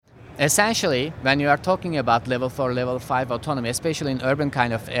Essentially, when you are talking about level 4, level 5 autonomy, especially in urban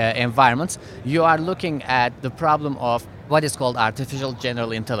kind of environments, you are looking at the problem of what is called artificial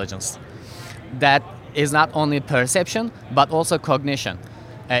general intelligence. That is not only perception, but also cognition.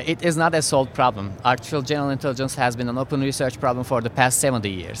 It is not a solved problem. Artificial general intelligence has been an open research problem for the past 70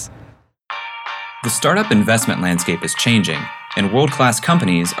 years. The startup investment landscape is changing, and world-class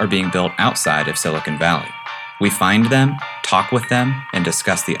companies are being built outside of Silicon Valley. We find them, talk with them, and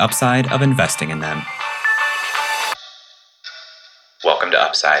discuss the upside of investing in them. Welcome to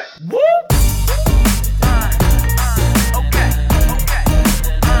Upside. Woo!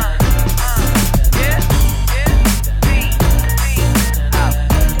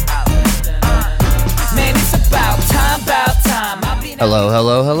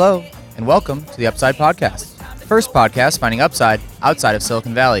 Hello, and welcome to the Upside Podcast, the first podcast finding upside outside of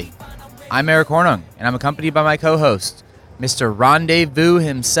Silicon Valley. I'm Eric Hornung, and I'm accompanied by my co-host, Mr. Rendezvous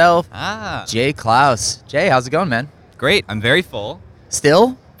himself, Jay Klaus. Jay, how's it going, man? Great. I'm very full.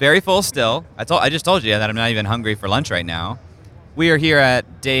 Still? Very full still. I just told you that I'm not even hungry for lunch right now. We are here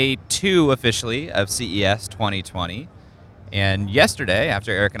at day 2 officially of CES 2020. And yesterday,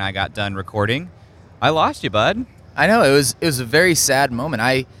 after Eric and I got done recording, I lost you, bud. I know, it was a very sad moment.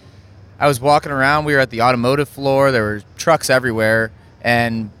 I was walking around, we were at the automotive floor, there were trucks everywhere,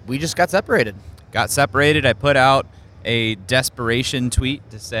 and we just got separated. I put out a desperation tweet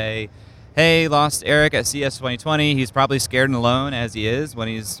to say, hey, lost Eric at CES 2020. He's probably scared and alone as he is when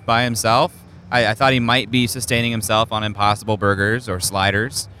he's by himself. I thought he might be sustaining himself on Impossible Burgers or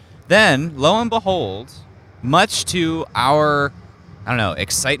sliders. Then, lo and behold, much to our,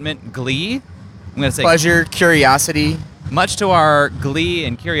 excitement, glee, I'm going to say pleasure, curiosity. Much to our glee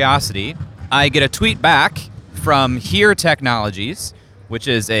and curiosity, I get a tweet back from Here Technologies, which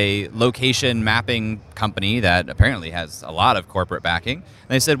is a location mapping company that apparently has a lot of corporate backing. And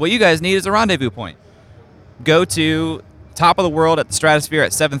they said, what you guys need is a rendezvous point. Go to top of the world at the Stratosphere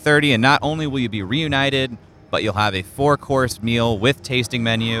at 7:30, and not only will you be reunited, but you'll have a 4-course meal with tasting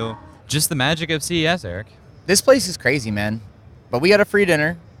menu. Just the magic of CES, Eric. This place is crazy, man. But we got a free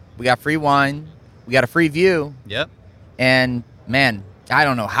dinner. We got free wine. We got a free view. Yep. And, man, I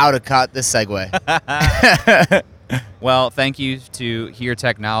don't know how to cut this segue. Well, thank you to Here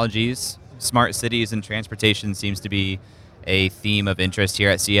Technologies. Smart cities and transportation seems to be a theme of interest here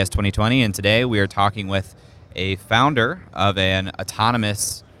at CES 2020. And today we are talking with a founder of an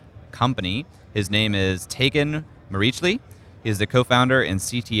autonomous company. His name is Tegan Marichli. He is the co-founder and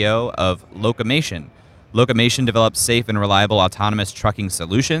CTO of Locomation. Locomation develops safe and reliable autonomous trucking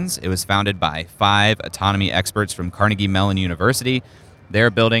solutions. It was founded by 5 autonomy experts from Carnegie Mellon University. They're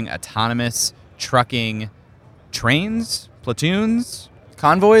building autonomous trucking trains, platoons,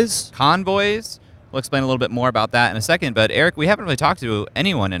 convoys. We'll explain a little bit more about that in a second. But Eric, we haven't really talked to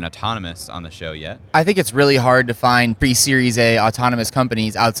anyone in autonomous on the show yet. I think it's really hard to find pre-Series A autonomous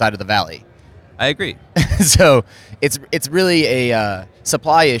companies outside of the Valley. I agree. So it's really a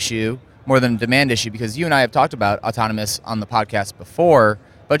supply issue more than a demand issue, because you and I have talked about autonomous on the podcast before,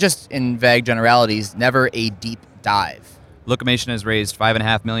 but just in vague generalities, never a deep dive. Locomation has raised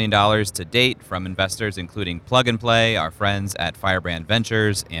 $5.5 million to date from investors including Plug and Play, our friends at Firebrand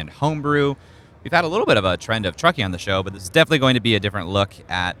Ventures, and Homebrew. We've had a little bit of a trend of trucking on the show, but this is definitely going to be a different look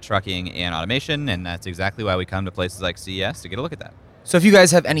at trucking and automation, and that's exactly why we come to places like CES to get a look at that. So if you guys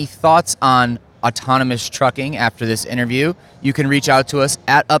have any thoughts on autonomous trucking after this interview, you can reach out to us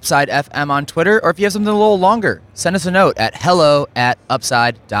at Upside FM on Twitter, or if you have something a little longer, send us a note at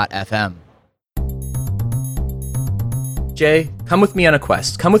hello@upside.fm. Jay, come with me on a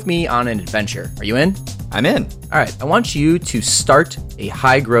quest. Come with me on an adventure. Are you in? I'm in. All right, I want you to start a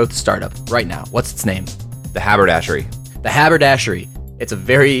high-growth startup right now. What's its name? The Haberdashery. The Haberdashery. It's a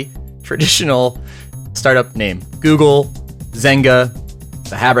very traditional startup name. Google, Zynga,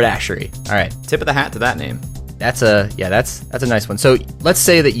 the Haberdashery. All right. Tip of the hat to that name. That's a nice one. So let's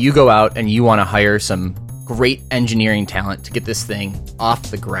say that you go out and you want to hire some great engineering talent to get this thing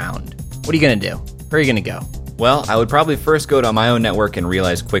off the ground. What are you going to do? Where are you going to go? Well, I would probably first go to my own network and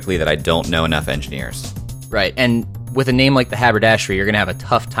realize quickly that I don't know enough engineers. Right. And with a name like the Haberdashery, you're going to have a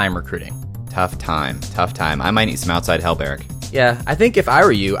tough time recruiting. Tough time. I might need some outside help, Eric. Yeah, I think if I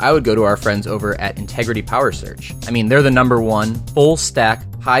were you, I would go to our friends over at Integrity Power Search. I mean, they're the #1 full-stack,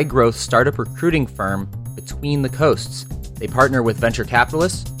 high-growth startup recruiting firm between the coasts. They partner with venture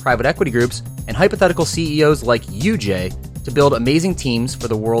capitalists, private equity groups, and hypothetical CEOs like you, Jay, to build amazing teams for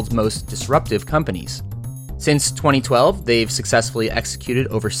the world's most disruptive companies. Since 2012, they've successfully executed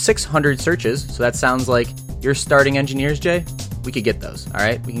over 600 searches, so that sounds like you're starting engineers, Jay? We could get those, all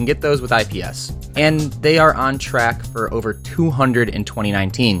right? We can get those with IPS. And they are on track for over 200 in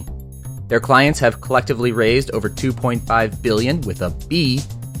 2019. Their clients have collectively raised over $2.5 billion with a B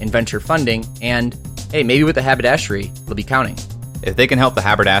in venture funding, and hey, maybe with the haberdashery, they'll be counting. If they can help the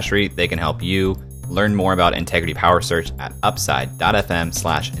haberdashery, they can help you. Learn more about Integrity Power Search at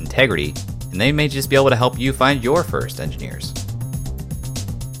upside.fm/integrity, and they may just be able to help you find your first engineers.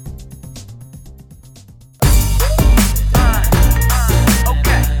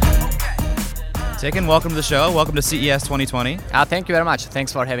 Tekin, welcome to the show. Welcome to CES 2020. Thank you very much.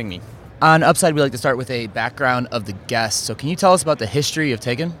 Thanks for having me. On Upside, we like to start with a background of the guest. So can you tell us about the history of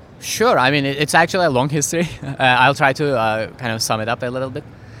Tekin? Sure. I mean, it's actually a long history. I'll try to kind of sum it up a little bit.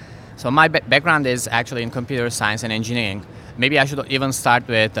 So my background is actually in computer science and engineering. Maybe I should even start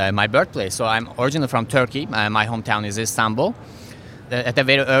with my birthplace. So I'm originally from Turkey. My hometown is Istanbul. At a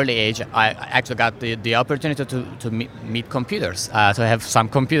very early age, I actually got the opportunity to meet computers, to have some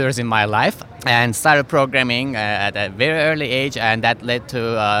computers in my life, and started programming at a very early age, and that led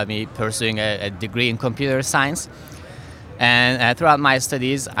to me pursuing a degree in computer science. And throughout my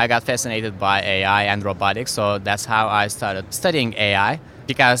studies, I got fascinated by AI and robotics, so that's how I started studying AI,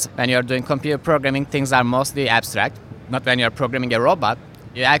 because when you're doing computer programming, things are mostly abstract. Not when you're programming a robot.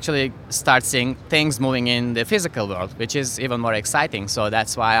 You actually start seeing things moving in the physical world, which is even more exciting. So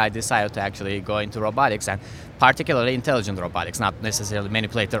that's why I decided to actually go into robotics, and particularly intelligent robotics, not necessarily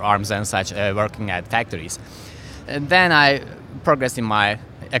manipulator arms and such working at factories. And then I progressed in my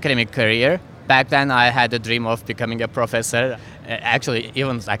academic career. Back then I had the dream of becoming a professor, actually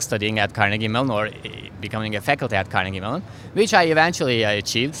even like studying at Carnegie Mellon or becoming a faculty at Carnegie Mellon, which I eventually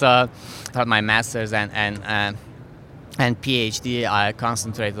achieved. So taught my master's and PhD, I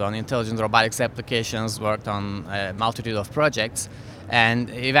concentrated on intelligent robotics applications, worked on a multitude of projects, and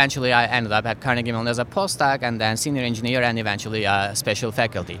eventually I ended up at Carnegie Mellon as a postdoc and then senior engineer and eventually special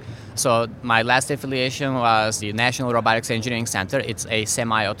faculty. So my last affiliation was the National Robotics Engineering Center. It's a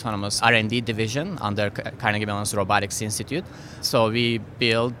semi-autonomous R&D division under Carnegie Mellon's Robotics Institute. So we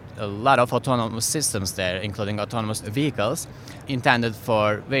build a lot of autonomous systems there, including autonomous vehicles, intended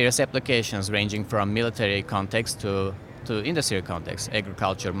for various applications ranging from military context to industrial context,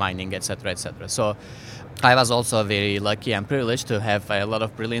 agriculture, mining, etc., etc. So I was also very lucky and privileged to have a lot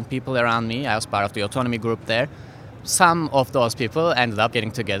of brilliant people around me. I was part of the autonomy group there. Some of those people ended up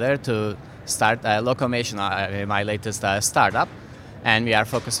getting together to start Locomation, my latest startup, and we are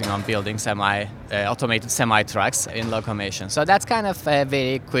focusing on building automated semi-trucks in Locomation. So that's kind of a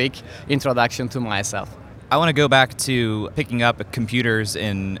very quick introduction to myself. I want to go back to picking up computers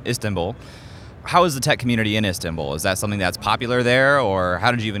in Istanbul. How is the tech community in Istanbul? Is that something that's popular there, or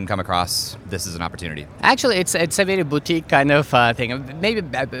how did you even come across this as an opportunity? Actually, it's a very boutique kind of thing. Maybe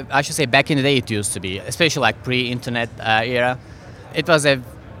I should say back in the day it used to be, especially like pre-internet era. It was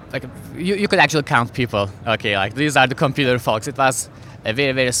you could actually count people. Okay, like these are the computer folks. It was a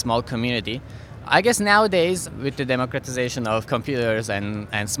very, very small community. I guess nowadays, with the democratization of computers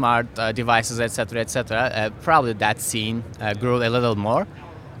and smart devices, etc., probably that scene grew a little more.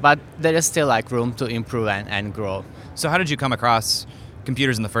 But there is still like room to improve and grow. So how did you come across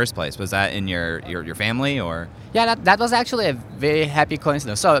computers in the first place? Was that in your family or? Yeah, that was actually a very happy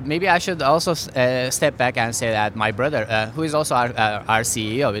coincidence. So maybe I should also step back and say that my brother, who is also our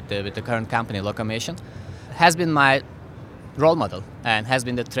CEO with the current company, Locomation, has been my role model and has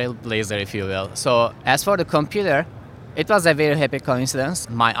been the trailblazer, if you will. So as for the computer, it was a very happy coincidence.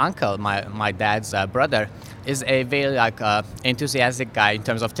 My uncle, my dad's brother, is a very enthusiastic guy in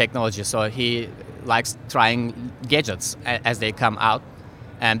terms of technology. So he likes trying gadgets as they come out.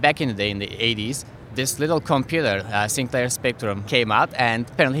 And back in the day, in the 80s, this little computer, Sinclair Spectrum, came out, and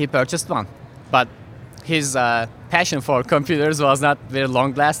apparently he purchased one. But his passion for computers was not very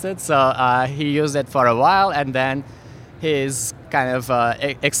long-lasting, so he used it for a while, and then his kind of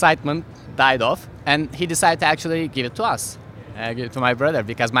excitement died off, and he decided to actually give it to us. Give it to my brother,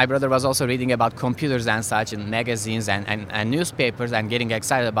 because my brother was also reading about computers and such in magazines and newspapers and getting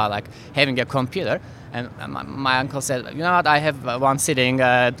excited about like having a computer. And my uncle said, you know what, I have one sitting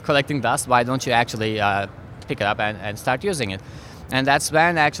collecting dust, why don't you actually pick it up and start using it? And that's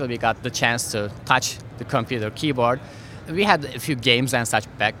when actually we got the chance to touch the computer keyboard. We had a few games and such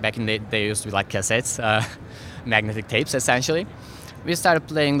back in the day. They used to be like cassettes, magnetic tapes essentially. We started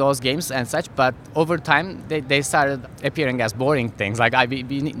playing those games and such, but over time they started appearing as boring things. Like we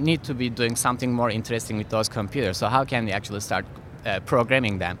need to be doing something more interesting with those computers. So how can we actually start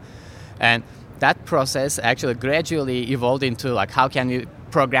programming them? And that process actually gradually evolved into like how can we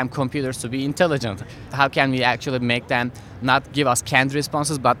program computers to be intelligent? How can we actually make them not give us canned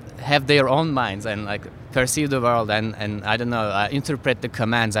responses, but have their own minds and like perceive the world and I don't know, interpret the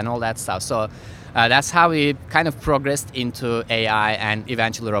commands and all that stuff. So That's how we kind of progressed into AI and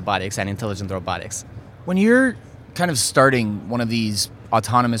eventually robotics and intelligent robotics. When you're kind of starting one of these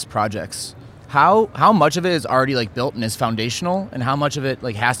autonomous projects, how much of it is already like built and is foundational, and how much of it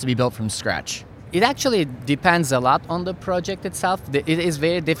like has to be built from scratch? It actually depends a lot on the project itself. It is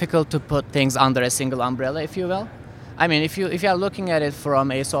very difficult to put things under a single umbrella, if you will. I mean, if you are looking at it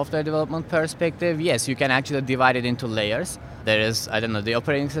from a software development perspective, yes, you can actually divide it into layers. There is, the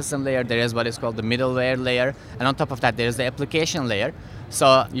operating system layer, there is what is called the middleware layer, and on top of that, there is the application layer.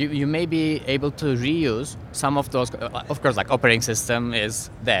 So you may be able to reuse some of those. Of course, like operating system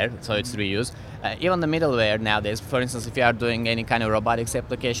is there, so it's reused. Even the middleware nowadays, for instance, if you are doing any kind of robotics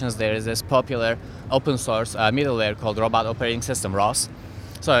applications, there is this popular open source middleware called Robot Operating System, ROS.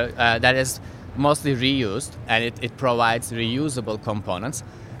 So that is mostly reused, and it provides reusable components.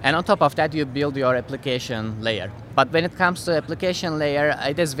 And on top of that, you build your application layer. But when it comes to application layer,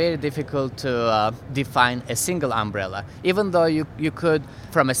 it is very difficult to define a single umbrella. Even though you could,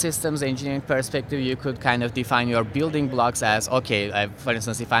 from a systems engineering perspective, you could kind of define your building blocks as, okay, for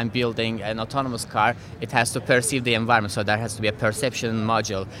instance, if I'm building an autonomous car, it has to perceive the environment. So there has to be a perception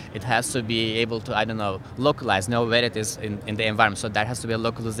module. It has to be able to, localize, know where it is in the environment. So there has to be a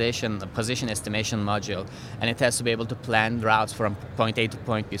localization, a position estimation module. And it has to be able to plan routes from point A to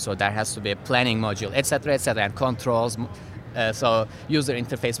point B. So there has to be a planning module, etc., and controls, so user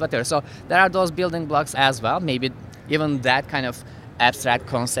interface, whatever. So there are those building blocks as well. Maybe even that kind of abstract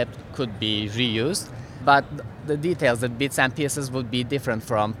concept could be reused, but the details, the bits and pieces would be different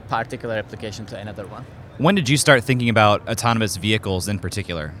from particular application to another one. When did you start thinking about autonomous vehicles in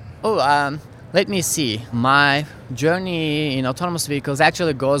particular? Let me see. My journey in autonomous vehicles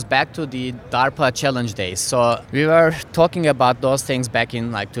actually goes back to the DARPA challenge days. So we were talking about those things back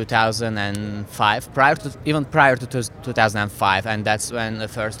in like 2005, prior to 2005, and that's when the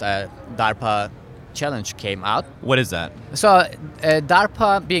first DARPA challenge came out. What is that? So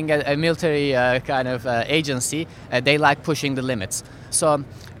DARPA, being a military kind of agency, they like pushing the limits. So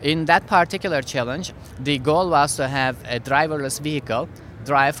in that particular challenge, the goal was to have a driverless vehicle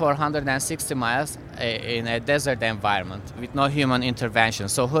drive for 160 miles in a desert environment with no human intervention.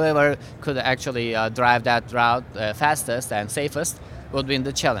 So whoever could actually drive that route fastest and safest would win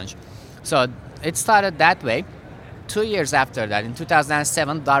the challenge. So it started that way. 2 years after that, in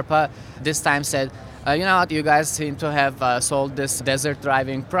 2007, DARPA this time said, you know what, you guys seem to have solved this desert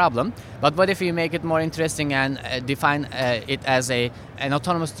driving problem, but what if you make it more interesting and define it as an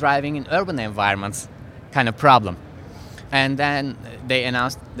autonomous driving in urban environments kind of problem? And then they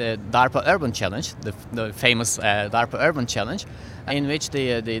announced the DARPA Urban Challenge, the famous DARPA Urban Challenge, in which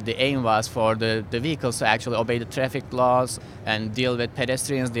the aim was for the vehicles to actually obey the traffic laws and deal with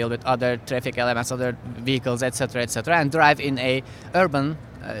pedestrians, deal with other traffic elements, other vehicles, etc., and drive in a urban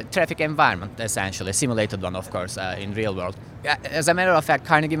traffic environment, essentially, simulated one, of course, in real world. As a matter of fact,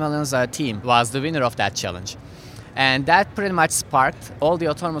 Carnegie Mellon's team was the winner of that challenge. And that pretty much sparked all the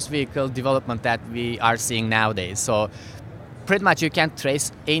autonomous vehicle development that we are seeing nowadays. So pretty much you can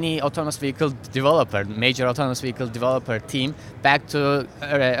trace any autonomous vehicle developer, major autonomous vehicle developer team back to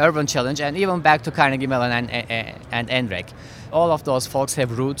Urban Challenge and even back to Carnegie Mellon and NREC. All of those folks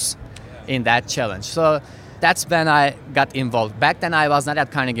have roots in that challenge. So that's when I got involved. Back then I was not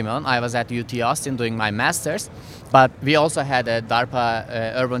at Carnegie Mellon, I was at UT Austin doing my master's, but we also had a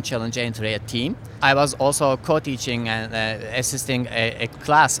DARPA Urban Challenge entry team. I was also co-teaching and assisting a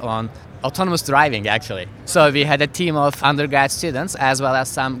class on autonomous driving, actually. So we had a team of undergrad students as well as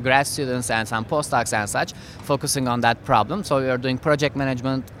some grad students and some postdocs and such focusing on that problem. So we were doing project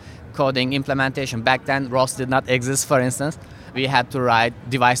management, coding, implementation. Back then, ROS did not exist, for instance. We had to write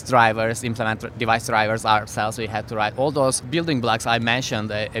device drivers, implement device drivers ourselves. We had to write all those building blocks I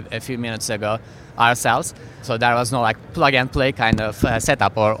mentioned a few minutes ago ourselves. So there was no like plug and play kind of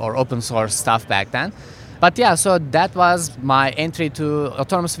setup or open source stuff back then. But yeah, so that was my entry to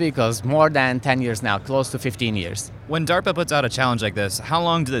autonomous vehicles more than 10 years now, close to 15 years. When DARPA puts out a challenge like this, how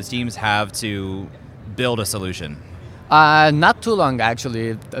long do the teams have to build a solution? Not too long,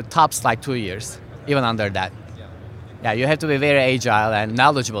 actually. Tops like 2 years, even under that. Yeah, you have to be very agile and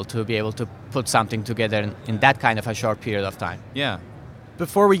knowledgeable to be able to put something together in that kind of a short period of time. Yeah.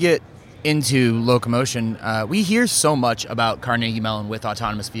 Before we get into Locomotion, we hear so much about Carnegie Mellon with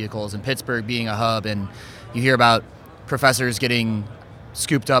autonomous vehicles and Pittsburgh being a hub, and you hear about professors getting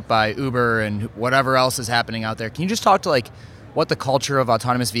scooped up by Uber and whatever else is happening out there. Can you just talk to like what the culture of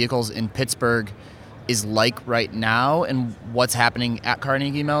autonomous vehicles in Pittsburgh is like right now and what's happening at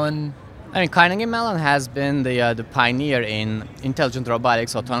Carnegie Mellon I mean, Carnegie Mellon has been the pioneer in intelligent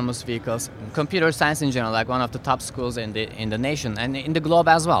robotics, autonomous vehicles, computer science in general, like one of the top schools in the nation and in the globe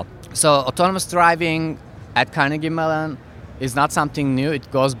as well. So autonomous driving at Carnegie Mellon is not something new.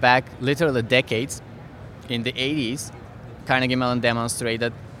 It goes back literally decades. In the 80s, Carnegie Mellon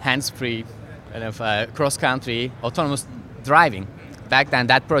demonstrated hands-free kind of cross-country autonomous driving. Back then,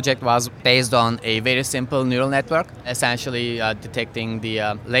 that project was based on a very simple neural network, essentially detecting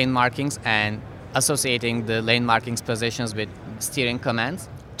the lane markings and associating the lane markings positions with steering commands.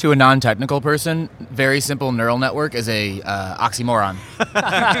 To a non-technical person, very simple neural network is a oxymoron.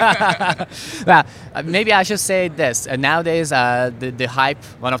 Well, maybe I should say this. Nowadays, the hype,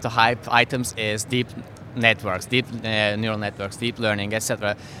 one of the hype items is deep networks, deep neural networks, deep learning,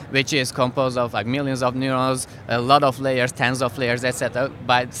 etc., which is composed of like millions of neurons, a lot of layers, tens of layers, etc.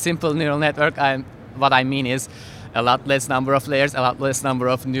 By simple neural network, what I mean is a lot less number of layers, a lot less number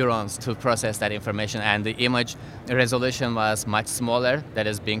of neurons to process that information, and the image resolution was much smaller that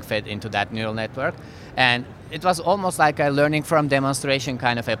is being fed into that neural network. And it was almost like a learning from demonstration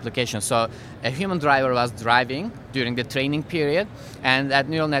kind of application. So a human driver was driving during the training period, and that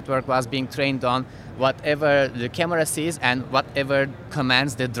neural network was being trained on whatever the camera sees and whatever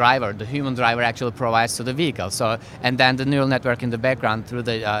commands the driver, the human driver, actually provides to the vehicle. So, and then the neural network in the background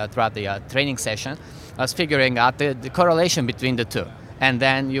throughout the training session was figuring out the correlation between the two. And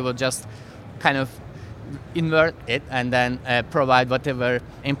then you will just kind of invert it and then provide whatever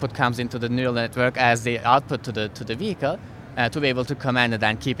input comes into the neural network as the output to the vehicle to be able to command it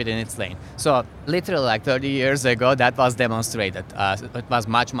and keep it in its lane. So literally like 30 years ago, that was demonstrated. It was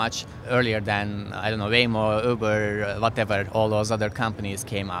much, much earlier than, I don't know, Waymo, Uber, whatever, all those other companies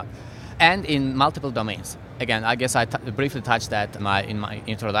came out. And in multiple domains. Again, I guess I briefly touched that in my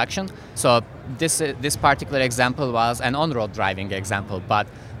introduction. So this particular example was an on-road driving example, but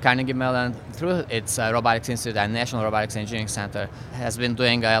Carnegie Mellon, through its Robotics Institute and National Robotics Engineering Center, has been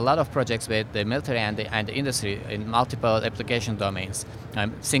doing a lot of projects with the military and the industry in multiple application domains.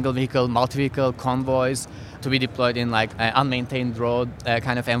 Single vehicle, multi-vehicle convoys to be deployed in like unmaintained road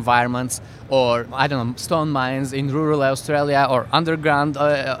kind of environments, or I don't know, stone mines in rural Australia, or underground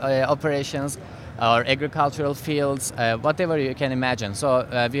operations, or agricultural fields, whatever you can imagine.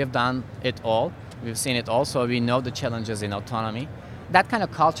 So we have done it all. We've seen it all, so we know the challenges in autonomy. That kind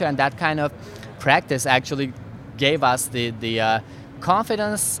of culture and that kind of practice actually gave us the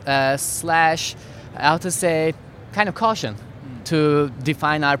confidence slash, how to say, kind of caution to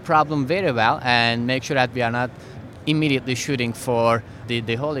define our problem very well and make sure that we are not immediately shooting for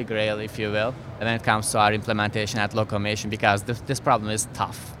the holy grail, if you will, when it comes to our implementation at Locomation, because this problem is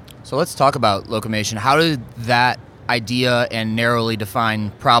tough. So let's talk about Locomation. How did that idea and narrowly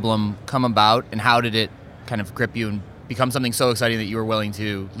defined problem come about, and how did it kind of grip you and become something so exciting that you were willing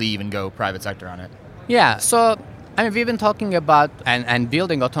to leave and go private sector on it? Yeah, so I mean, we've been talking about and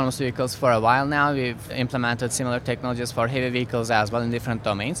building autonomous vehicles for a while now. We've implemented similar technologies for heavy vehicles as well in different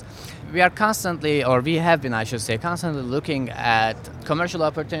domains. We are constantly, or we have been, I should say, constantly looking at commercial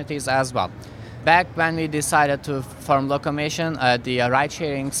opportunities as well. Back when we decided to form Locomation, the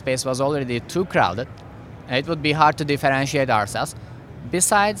ride-sharing space was already too crowded. It would be hard to differentiate ourselves.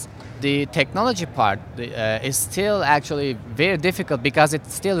 Besides, the technology part is still actually very difficult because it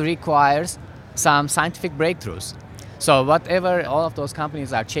still requires some scientific breakthroughs. So whatever all of those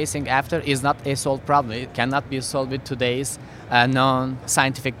companies are chasing after is not a solved problem. It cannot be solved with today's known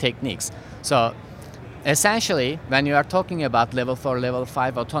scientific techniques. So essentially, when you are talking about level 4, level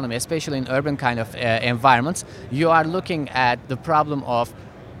 5 autonomy, especially in urban kind of environments, you are looking at the problem of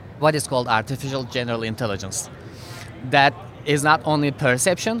what is called artificial general intelligence. That is not only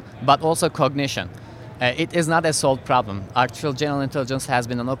perception, but also cognition. It is not a solved problem. Artificial general intelligence has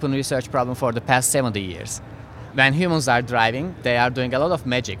been an open research problem for the past 70 years. When humans are driving, they are doing a lot of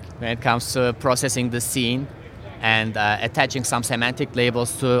magic when it comes to processing the scene and attaching some semantic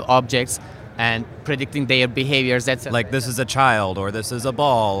labels to objects and predicting their behaviors. That's Like this is a child, or this is a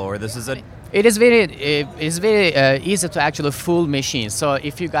ball, or this is a... It is very easy to actually fool machines. So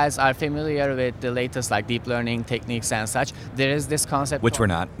if you guys are familiar with the latest like deep learning techniques and such, there is this concept. Which we're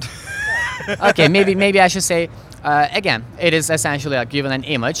not. Okay, maybe I should say, again, it is essentially like given an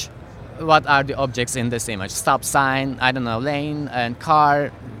image. What are the objects in this image? Stop sign, I don't know, lane, and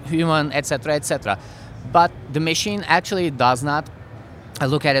car, human, etc., etc. But the machine actually does not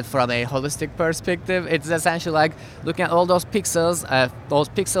look at it from a holistic perspective. It's essentially like looking at all those pixels, those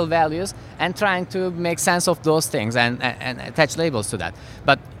pixel values, and trying to make sense of those things and attach labels to that.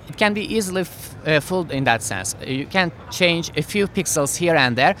 But it can be easily fooled in that sense. You can change a few pixels here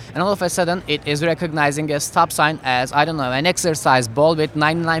and there, and all of a sudden it is recognizing a stop sign as, I don't know, an exercise ball with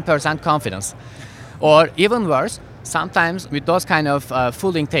 99% confidence. Or even worse, sometimes with those kind of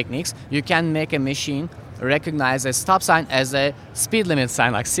fooling techniques, you can make a machine recognize a stop sign as a speed limit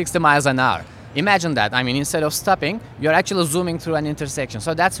sign, like 60 miles an hour. Imagine that. I mean, instead of stopping, you're actually zooming through an intersection.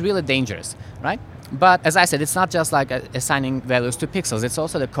 So that's really dangerous, right? But as I said, it's not just like assigning values to pixels. It's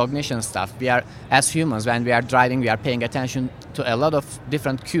also the cognition stuff. We are, as humans, when we are driving, we are paying attention to a lot of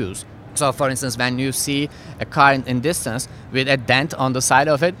different cues. So, for instance, when you see a car in distance with a dent on the side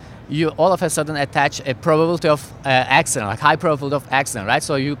of it, you all of a sudden attach a probability of accident, like high probability of accident, right?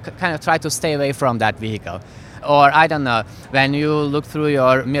 So you kind of try to stay away from that vehicle. Or, I don't know, when you look through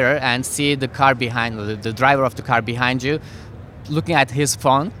your mirror and see the car behind, the driver of the car behind you, looking at his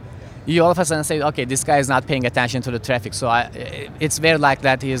phone, you all of a sudden say, okay, this guy is not paying attention to the traffic, so it's very likely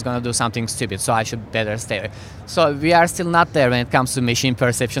that he is going to do something stupid, so I should better stay away. So we are still not there when it comes to machine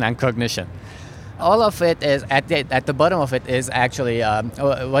perception and cognition. All of it is, at the bottom of it is actually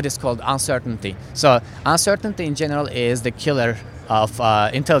what is called uncertainty. So uncertainty in general is the killer of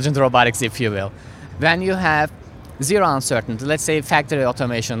intelligent robotics, if you will. When you have zero uncertainty, let's say factory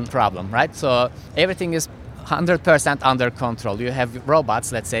automation problem, right? So everything is 100% under control. You have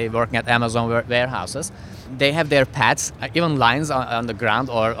robots, let's say, working at Amazon warehouses. They have their paths, even lines on the ground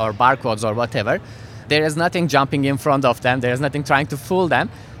or barcodes or whatever. There is nothing jumping in front of them. There is nothing trying to fool them.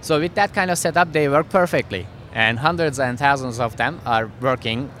 So with that kind of setup, they work perfectly. And hundreds and thousands of them are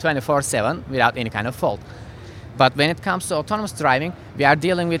working 24/7 without any kind of fault. But when it comes to autonomous driving, we are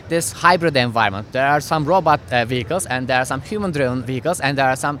dealing with this hybrid environment. There are some robot vehicles, and there are some human-driven vehicles, and there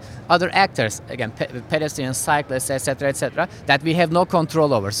are some other actors, again, pedestrians, cyclists, etc., that we have no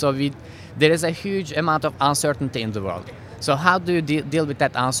control over. So there is a huge amount of uncertainty in the world. So how do you deal with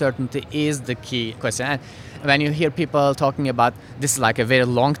that uncertainty is the key question. And when you hear people talking about this is like a very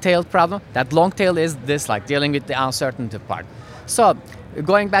long-tailed problem, that long tail is this, like dealing with the uncertainty part. So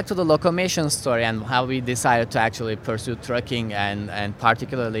going back to the Locomation story and how we decided to actually pursue trucking and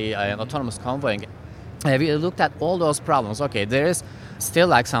particularly autonomous convoying, we looked at all those problems. Okay, there is still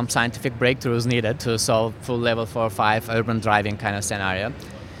like some scientific breakthroughs needed to solve full level 4/5 urban driving kind of scenario.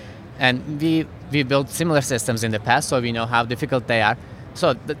 And we built similar systems in the past, so we know how difficult they are.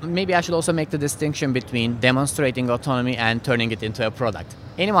 So maybe I should also make the distinction between demonstrating autonomy and turning it into a product.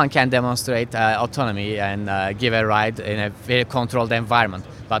 Anyone can demonstrate autonomy and give a ride in a very controlled environment.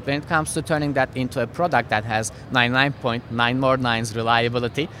 But when it comes to turning that into a product that has 99.9 more nines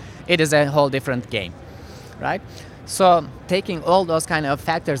reliability, it is a whole different game, right? So taking all those kind of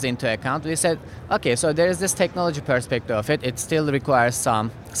factors into account, we said, okay, so there is this technology perspective of it. It still requires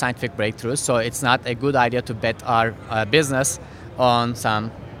some scientific breakthroughs, so it's not a good idea to bet our business on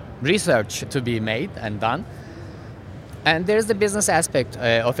some research to be made and done. And there's the business aspect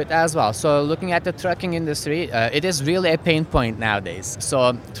of it as well. So looking at the trucking industry, it is really a pain point nowadays.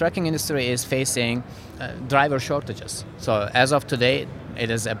 So trucking industry is facing driver shortages. So as of today, it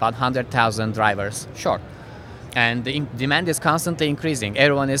is about 100,000 drivers short. And the demand is constantly increasing.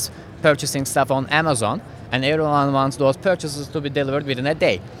 Everyone is purchasing stuff on Amazon, and everyone wants those purchases to be delivered within a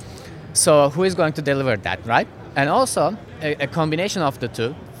day. So who is going to deliver that, right? And also, a combination of the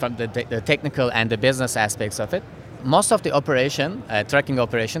two, from the technical and the business aspects of it, most of the operation, trucking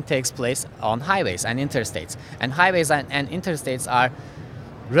operation, takes place on highways and interstates. And highways and interstates are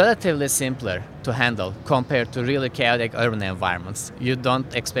relatively simpler to handle compared to really chaotic urban environments. You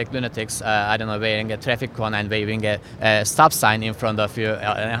don't expect lunatics, wearing a traffic cone and waving a stop sign in front of you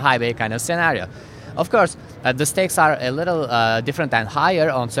in a highway kind of scenario. Of course, the stakes are a little different and higher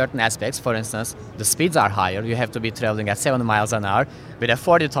on certain aspects. For instance, the speeds are higher. You have to be traveling at 7 miles an hour with a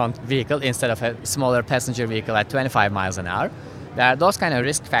 40-ton vehicle instead of a smaller passenger vehicle at 25 miles an hour. There are those kind of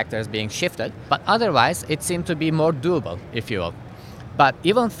risk factors being shifted, but otherwise it seemed to be more doable, if you will. But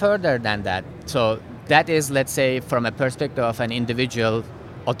even further than that, so that is, let's say, from a perspective of an individual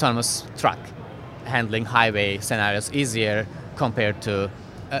autonomous truck, handling highway scenarios easier compared to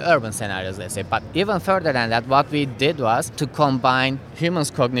urban scenarios, let's say. But even further than that, what we did was to combine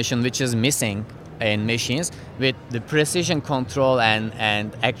humans' cognition, which is missing in machines, with the precision control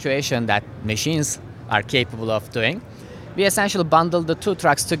and actuation that machines are capable of doing. We essentially bundled the two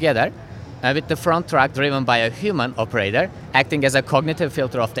trucks together, with the front truck driven by a human operator, acting as a cognitive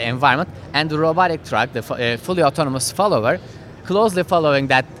filter of the environment, and the robotic truck, the fully autonomous follower, closely following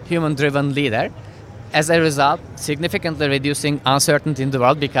that human-driven leader. As a result, significantly reducing uncertainty in the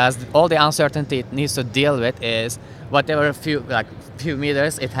world, because all the uncertainty it needs to deal with is whatever few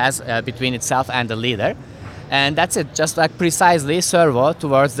meters it has between itself and the leader. And that's it, just like precisely servo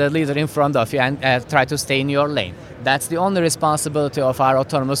towards the leader in front of you and try to stay in your lane. That's the only responsibility of our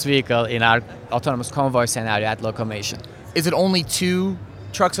autonomous vehicle in our autonomous convoy scenario at Locomation. Is it only 2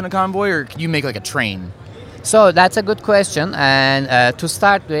 trucks in a convoy, or can you make like a train? So that's a good question, and to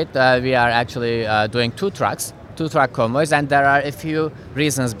start with, we are actually doing 2 truck convoys, and there are a few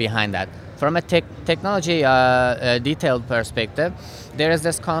reasons behind that. From a technology detailed perspective, there is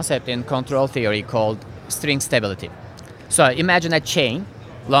this concept in control theory called string stability. So imagine a chain,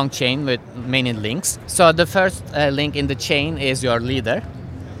 long chain with many links. So the first link in the chain is your leader,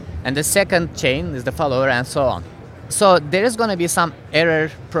 and the second chain is the follower, and so on. So there is going to be some error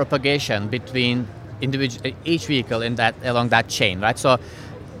propagation between each vehicle along that chain, right? So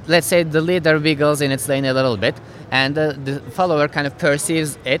let's say the leader wiggles in its lane a little bit, and the follower kind of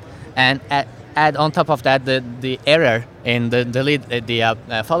perceives it, and add on top of that the error in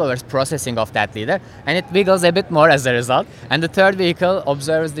the follower's processing of that leader, and it wiggles a bit more as a result. And the third vehicle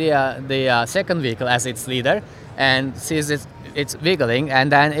observes the second vehicle as its leader and sees it's wiggling, and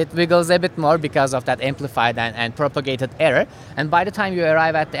then it wiggles a bit more because of that amplified and propagated error. And by the time you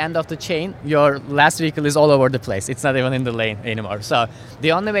arrive at the end of the chain, your last vehicle is all over the place. It's not even in the lane anymore. So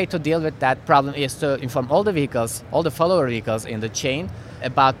the only way to deal with that problem is to inform all the follower vehicles in the chain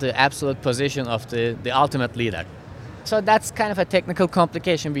about the absolute position of the ultimate leader. So that's kind of a technical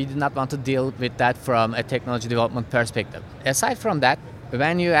complication. We did not want to deal with that from a technology development perspective. Aside from that,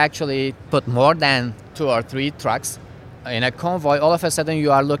 when you actually put more than 2 or 3 trucks in a convoy, all of a sudden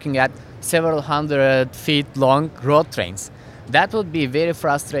you are looking at several hundred feet long road trains. That would be very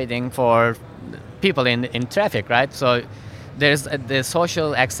frustrating for people in traffic, right? So there's the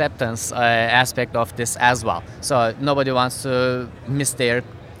social acceptance aspect of this as well. So nobody wants to miss their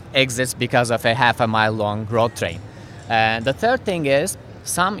exits because of a half a mile long road train. And the third thing is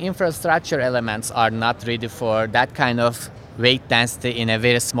some infrastructure elements are not ready for that kind of weight density in a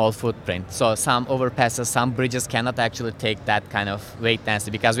very small footprint. So some overpasses, some bridges cannot actually take that kind of weight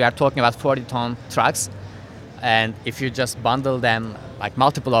density, because we are talking about 40-ton trucks, and if you just bundle them, like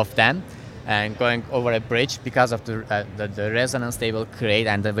multiple of them, and going over a bridge, because of the resonance they will create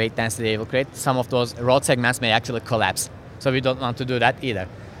and the weight density they will create, some of those road segments may actually collapse. So we don't want to do that either.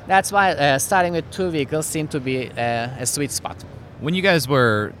 That's why starting with 2 vehicles seemed to be a sweet spot. When you guys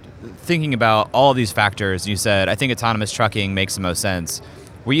were thinking about all of these factors, you said, I think autonomous trucking makes the most sense.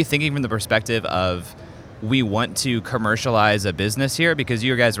 Were you thinking from the perspective of, we want to commercialize a business here? Because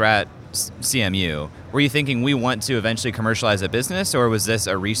you guys were at CMU. Were you thinking we want to eventually commercialize a business, or was this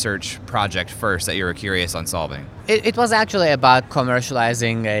a research project first that you were curious on solving? It was actually about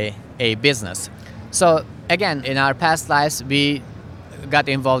commercializing a business. So again, in our past lives, we got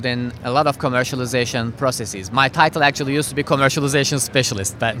involved in a lot of commercialization processes. My title actually used to be commercialization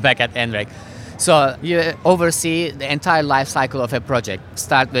specialist back at NREG. So you oversee the entire life cycle of a project.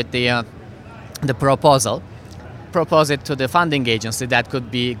 Start with the proposal, propose it to the funding agency. That could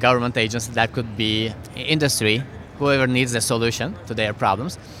be government agency, that could be industry, whoever needs a solution to their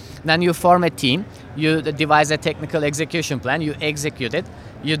problems. Then you form a team, you devise a technical execution plan, you execute it,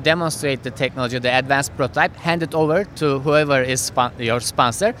 you demonstrate the technology, the advanced prototype, hand it over to whoever is your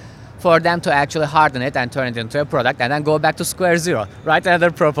sponsor for them to actually harden it and turn it into a product, and then go back to square zero, write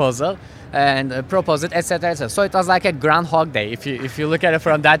another proposal and propose it, etc., etc. So it was like a Groundhog Day if you look at it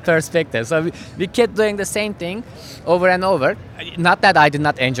from that perspective. So we kept doing the same thing over and over. Not that I did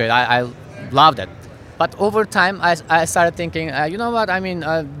not enjoy it, I loved it. But over time, I started thinking, you know what, I mean,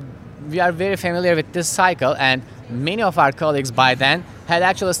 we are very familiar with this cycle, and many of our colleagues by then had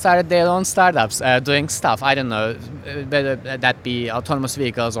actually started their own startups doing stuff. I don't know, whether that be autonomous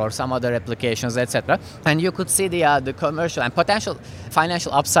vehicles or some other applications, etc. And you could see the commercial and potential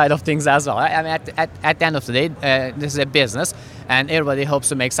financial upside of things as well. I mean, at the end of the day, this is a business, and everybody hopes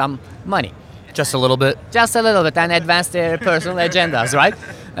to make some money. Just a little bit? Just a little bit, and advance their personal agendas, right?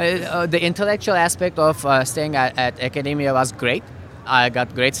 The intellectual aspect of staying at academia was great. I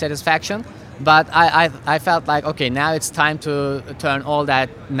got great satisfaction. But I felt like, okay, now it's time to turn all that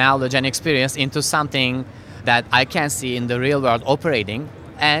knowledge and experience into something that I can see in the real world operating,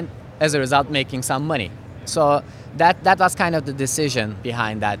 and as a result making some money. So that was kind of the decision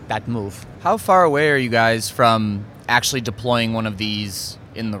behind that move. How far away are you guys from actually deploying one of these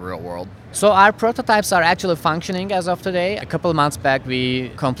in the real world? So our prototypes are actually functioning as of today. A couple of months back, we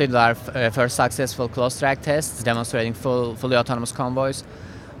completed our first successful closed track tests demonstrating fully autonomous convoys.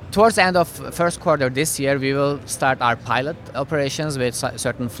 Towards the end of first quarter this year, we will start our pilot operations with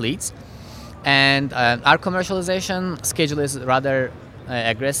certain fleets. And our commercialization schedule is rather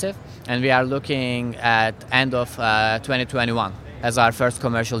aggressive, and we are looking at end of 2021 as our first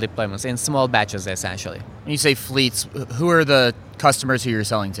commercial deployments in small batches, essentially. When you say fleets, who are the customers who you're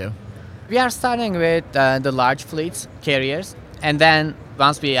selling to? We are starting with the large fleets, carriers, and then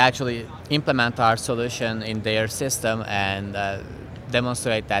once we actually implement our solution in their system and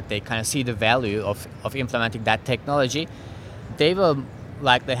demonstrate that they kind of see the value of implementing that technology, they will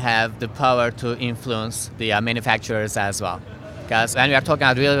likely have the power to influence the manufacturers as well. Because when we are talking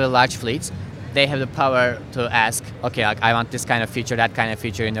about really, really large fleets, they have the power to ask, okay, like, I want this kind of feature, that kind of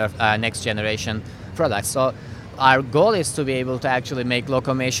feature in your next generation products. So our goal is to be able to actually make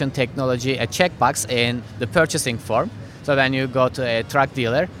Locomation technology a checkbox in the purchasing form. So when you go to a truck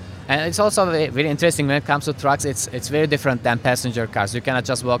dealer, and it's also very interesting when it comes to trucks, it's very different than passenger cars. You cannot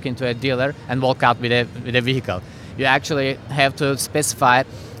just walk into a dealer and walk out with a vehicle. You actually have to specify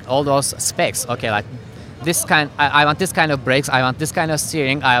all those specs. Okay, like this kind, I want this kind of brakes, I want this kind of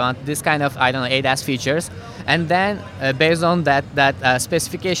steering, I want this kind of, ADAS features. And then based on that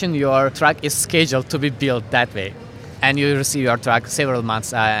specification, your truck is scheduled to be built that way. And you receive your truck several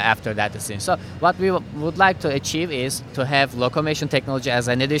months after that decision. So what we would like to achieve is to have Locomation technology as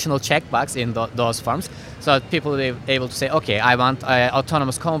an additional checkbox in those forms, so that people will be able to say, okay, I want an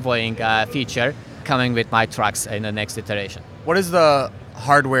autonomous convoying feature coming with my trucks in the next iteration. What is the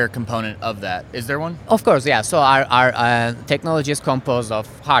hardware component of that? Is there one? Of course, yeah. So our technology is composed of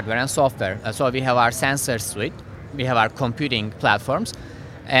hardware and software. So we have our sensor suite, we have our computing platforms,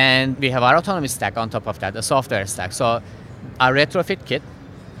 and we have our autonomy stack on top of that, the software stack. So our retrofit kit,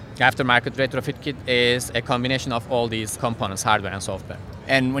 aftermarket retrofit kit, is a combination of all these components, hardware and software.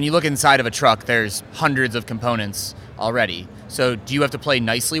 And when you look inside of a truck, there's hundreds of components already. So do you have to play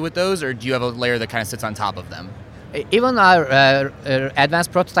nicely with those, or do you have a layer that kind of sits on top of them? Even our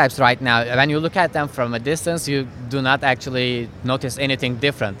advanced prototypes right now, when you look at them from a distance, you do not actually notice anything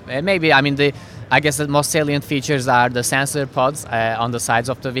different. Maybe, I guess the most salient features are the sensor pods on the sides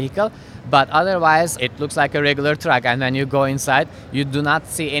of the vehicle, but otherwise it looks like a regular truck. And when you go inside, you do not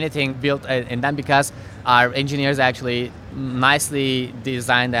see anything built in them, because our engineers actually nicely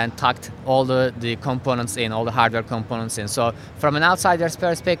designed and tucked all the components in, all the hardware components in. So from an outsider's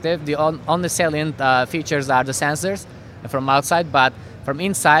perspective, the only salient features are the sensors from outside, but from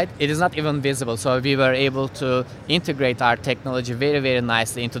inside, it is not even visible. So we were able to integrate our technology very, very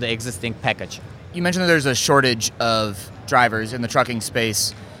nicely into the existing package. You mentioned that there's a shortage of drivers in the trucking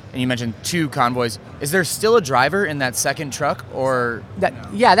space, and you mentioned 2 convoys. Is there still a driver in that second truck, or?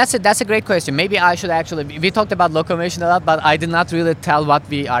 That's a great question. Maybe I should actually, we talked about Locomation a lot, but I did not really tell what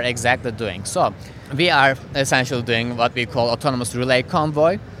we are exactly doing. So we are essentially doing what we call autonomous relay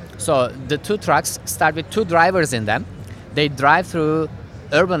convoy. So the 2 trucks start with 2 drivers in them. They drive through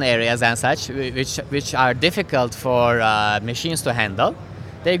urban areas and such, which are difficult for machines to handle.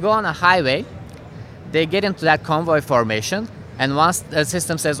 They go on a highway, they get into that convoy formation, and once the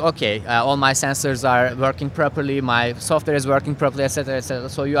system says, okay, all my sensors are working properly, my software is working properly, etc.,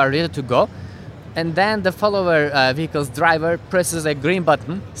 so you are ready to go. And then the follower vehicle's driver presses a green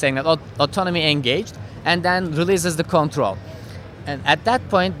button saying that autonomy engaged, and then releases the control. And at that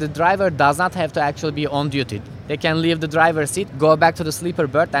point, the driver does not have to actually be on duty. They can leave the driver's seat, go back to the sleeper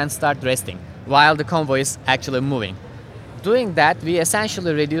berth, and start resting while the convoy is actually moving. Doing that, we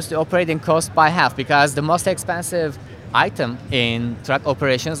essentially reduce the operating cost by half, because the most expensive item in truck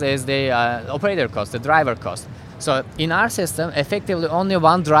operations is the operator cost, the driver cost. So in our system, effectively only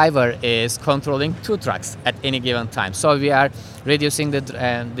one driver is controlling 2 trucks at any given time. So we are reducing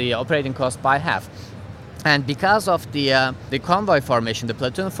the operating cost by half. And because of the convoy formation, the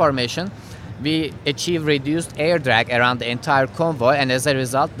platoon formation, we achieve reduced air drag around the entire convoy, and as a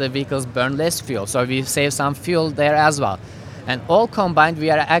result, the vehicles burn less fuel. So we save some fuel there as well. And all combined,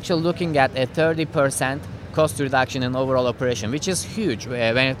 we are actually looking at a 30% cost reduction in overall operation, which is huge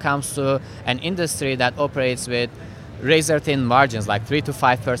when it comes to an industry that operates with razor-thin margins, like 3 to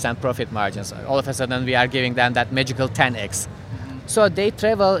 5% profit margins. All of a sudden, we are giving them that magical 10x. So they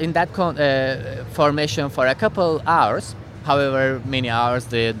travel in that formation for a couple hours, however many hours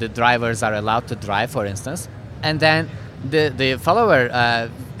the drivers are allowed to drive, for instance. And then the follower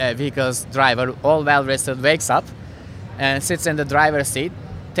vehicle's driver, all well-rested, wakes up and sits in the driver's seat,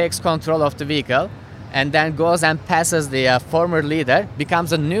 takes control of the vehicle, and then goes and passes the former leader,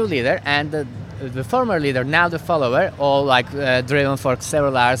 becomes a new leader, and the former leader, now the follower, all driven for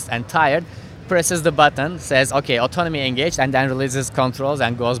several hours and tired, presses the button, says, okay, autonomy engaged, and then releases controls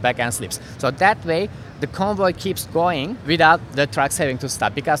and goes back and sleeps. So that way, the convoy keeps going without the trucks having to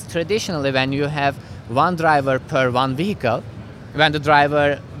stop. Because traditionally, when you have one driver per one vehicle, when the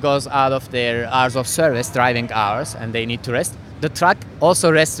driver goes out of their hours of service, driving hours, and they need to rest, the truck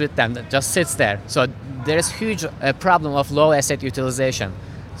also rests with them, just sits there. So there is huge problem of low asset utilization.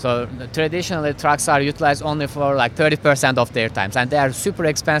 So traditionally trucks are utilized only for like 30% of their times, and they are super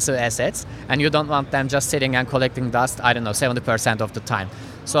expensive assets, and you don't want them just sitting and collecting dust, 70% of the time.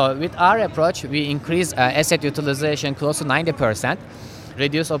 So with our approach, we increase asset utilization close to 90%,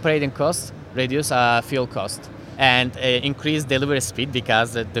 reduce operating costs, reduce fuel cost, and increase delivery speed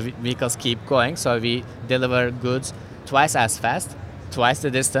because the vehicles keep going. So we deliver goods twice as fast, twice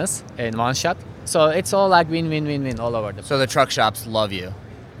the distance in one shot. So it's all like win-win-win-win all over the place. So the truck shops love you.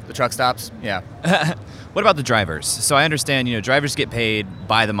 The truck stops? Yeah. What about the drivers? So I understand, drivers get paid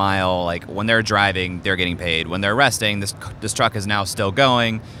by the mile. Like when they're driving, they're getting paid. When they're resting, this truck is now still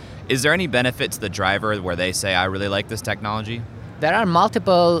going. Is there any benefit to the driver where they say, I really like this technology? There are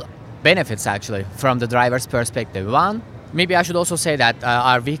multiple benefits actually from the driver's perspective. One, maybe I should also say that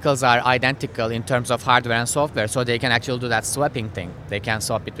our vehicles are identical in terms of hardware and software, so they can actually do that swapping thing. They can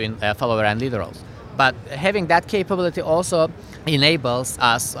swap between follower and leader roles. But having that capability also enables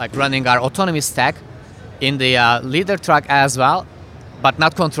us like running our autonomy stack in the leader truck as well, but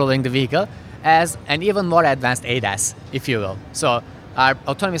not controlling the vehicle, as an even more advanced ADAS, if you will. So our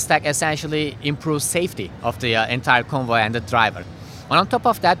autonomy stack essentially improves safety of the entire convoy and the driver. And on top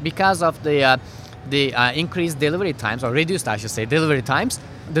of that, because of the increased delivery times, or reduced, I should say, delivery times,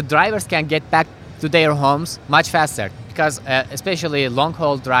 the drivers can get back to their homes much faster, because especially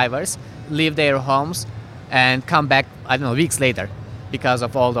long-haul drivers leave their homes and come back, weeks later because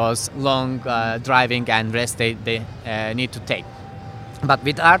of all those long driving and rest they need to take. But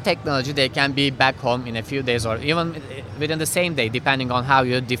with our technology, they can be back home in a few days or even within the same day, depending on how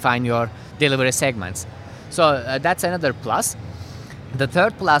you define your delivery segments. So that's another plus. The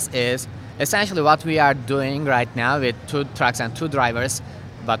third plus is essentially what we are doing right now with 2 trucks and 2 drivers,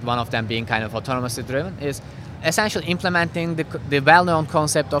 but one of them being kind of autonomously driven, is essentially implementing the well-known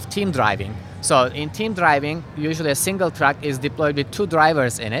concept of team driving. So in team driving, usually a single truck is deployed with 2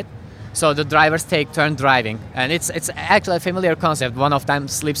 drivers in it. So the drivers take turn driving. And it's actually a familiar concept. One of them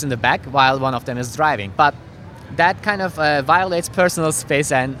sleeps in the back while one of them is driving. But that kind of violates personal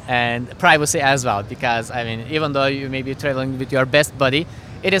space and privacy as well. Because, even though you may be traveling with your best buddy,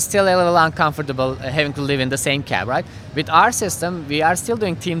 it is still a little uncomfortable having to live in the same cab, right? With our system, we are still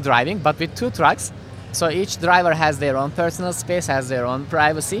doing team driving, but with 2 trucks. So each driver has their own personal space, has their own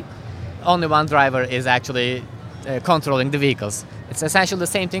privacy. Only one driver is actually controlling the vehicles. It's essentially the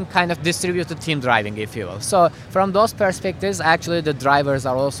same thing, kind of distributed team driving, if you will. So from those perspectives, actually the drivers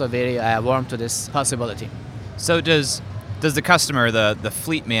are also very warm to this possibility. So does the customer, the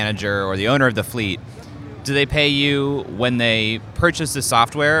fleet manager or the owner of the fleet, do they pay you when they purchase the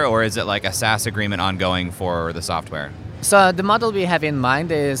software, or is it like a SaaS agreement ongoing for the software? So the model we have in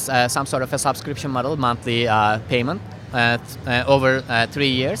mind is some sort of a subscription model, monthly payment over 3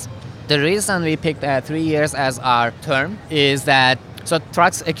 years. The reason we picked 3 years as our term is that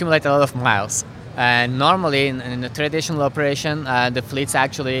trucks accumulate a lot of miles. And normally in a traditional operation, the fleets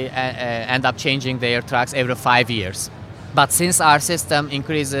actually end up changing their trucks every 5 years. But since our system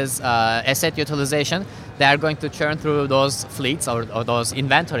increases asset utilization, they are going to churn through those fleets or those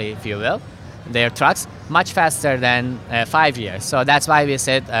inventory, if you will, their trucks, much faster than 5 years. So that's why we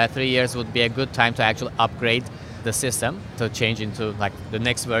said 3 years would be a good time to actually upgrade the system to change into like the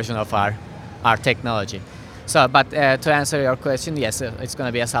next version of our technology. So, but to answer your question, yes, it's going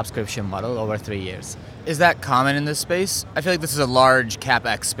to be a subscription model over 3 years. Is that common in this space? I feel like this is a large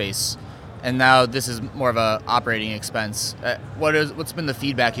CapEx space, and now this is more of a operating expense. What's been the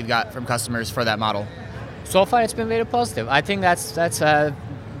feedback you've got from customers for that model? So far, it's been very positive. I think that's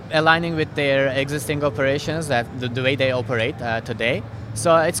aligning with their existing operations, that the way they operate today.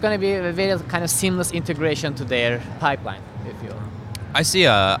 So it's going to be a very kind of seamless integration to their pipeline, if you will. I see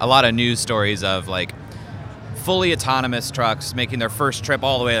a lot of news stories of like fully autonomous trucks making their first trip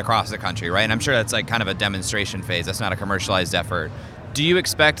all the way across the country, right? And I'm sure that's like kind of a demonstration phase. That's not a commercialized effort. Do you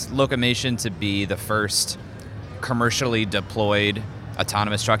expect Locomation to be the first commercially deployed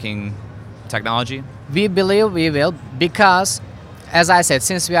autonomous trucking technology? We believe we will, because, as I said,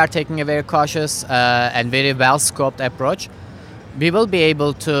 since we are taking a very cautious and very well-scoped approach, we will be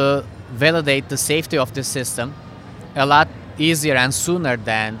able to validate the safety of the system a lot easier and sooner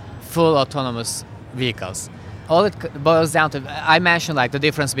than full autonomous vehicles. All it boils down to, I mentioned like the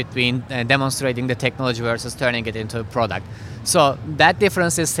difference between demonstrating the technology versus turning it into a product. So that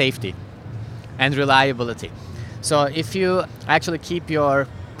difference is safety and reliability. So if you actually keep your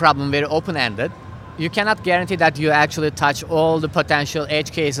problem very open-ended, you cannot guarantee that you actually touch all the potential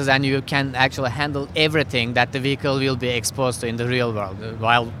edge cases and you can actually handle everything that the vehicle will be exposed to in the real world, the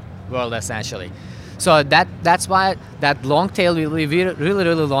wild world essentially. So that's why that long tail will be really,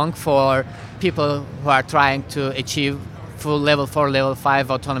 really long for people who are trying to achieve full level 4, level 5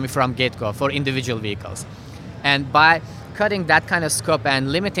 autonomy from get-go for individual vehicles. And by cutting that kind of scope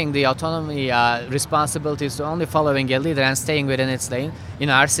and limiting the autonomy responsibilities to only following a leader and staying within its lane in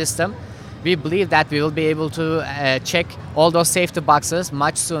our system, we believe that we will be able to check all those safety boxes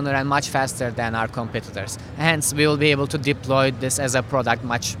much sooner and much faster than our competitors. Hence, we will be able to deploy this as a product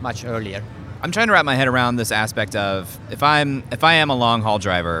much, much earlier. I'm trying to wrap my head around this aspect of if I am a long haul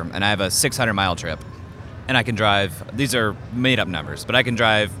driver and I have a 600-mile trip and I can drive, these are made up numbers, but I can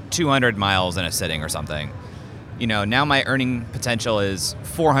drive 200 miles in a sitting or something. Now my earning potential is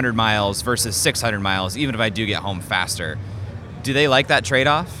 400 miles versus 600 miles, even if I do get home faster. Do they like that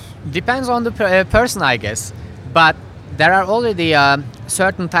trade-off? Depends on the person, I guess. But there are already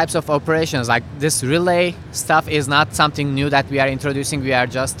certain types of operations, like this relay stuff is not something new that we are introducing. We are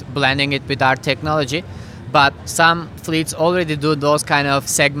just blending it with our technology. But some fleets already do those kind of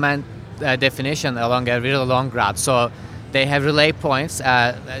segment definition along a really long route. So they have relay points.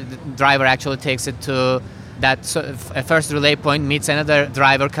 The driver actually takes it to that first relay point, meets another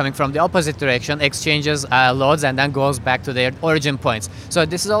driver coming from the opposite direction, exchanges loads, and then goes back to their origin points. So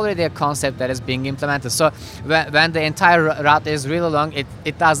this is already a concept that is being implemented. So when the entire route is really long,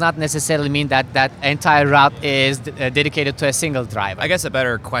 it does not necessarily mean that that entire route is dedicated to a single driver. I guess a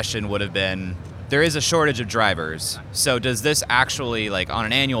better question would have been, there is a shortage of drivers. So does this actually, on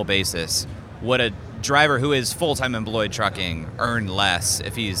an annual basis, would a driver who is full-time employed trucking earn less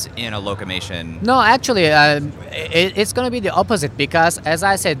if he's in a Locomation? No, actually, it's going to be the opposite, because, as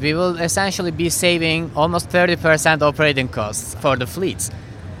I said, we will essentially be saving almost 30% operating costs for the fleets.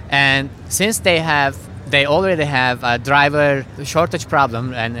 And since they already have a driver shortage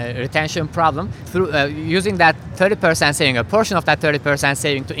problem and a retention problem, through using that 30% saving, a portion of that 30%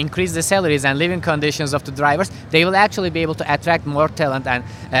 saving to increase the salaries and living conditions of the drivers, they will actually be able to attract more talent and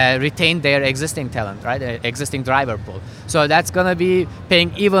retain their existing talent, right? Existing driver pool. So that's going to be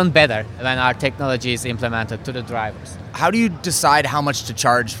paying even better when our technology is implemented to the drivers. How do you decide how much to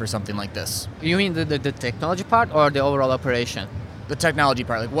charge for something like this? You mean the technology part or the overall operation? The technology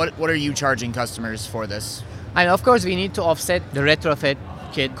part, what are you charging customers for this? And of course, we need to offset the retrofit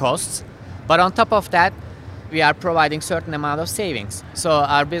kit costs, but on top of that, we are providing certain amount of savings. So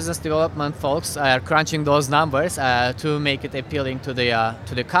our business development folks are crunching those numbers to make it appealing to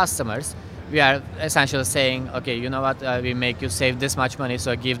the customers. We are essentially saying, okay, you know what, we make you save this much money,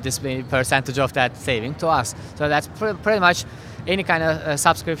 so give this percentage of that saving to us. So that's pretty much any kind of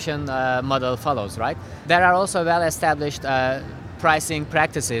subscription model follows, right? There are also well-established pricing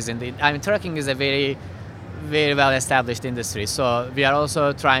practices trucking is a very, very well-established industry. So we are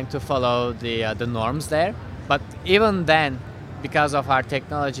also trying to follow the norms there. But even then, because of our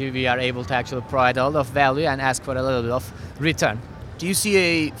technology, we are able to actually provide a lot of value and ask for a little bit of return. Do you see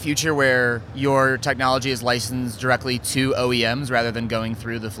a future where your technology is licensed directly to OEMs rather than going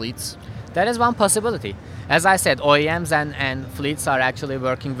through the fleets? That is one possibility. As I said, OEMs and fleets are actually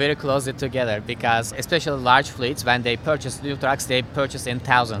working very closely together, because especially large fleets, when they purchase new trucks, they purchase in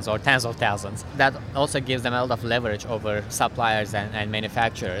thousands or tens of thousands. That also gives them a lot of leverage over suppliers and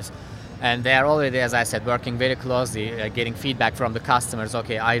manufacturers. And they are already, as I said, working very closely, getting feedback from the customers.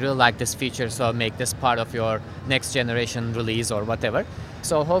 Okay, I really like this feature, so make this part of your next generation release or whatever.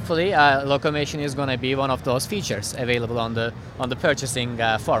 So hopefully, Locomation is going to be one of those features available on the purchasing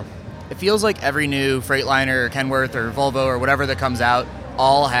form. It feels like every new Freightliner or Kenworth or Volvo or whatever that comes out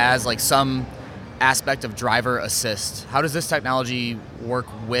all has some aspect of driver assist. How does this technology work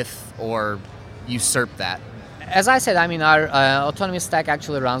with or usurp that? As I said, our autonomy stack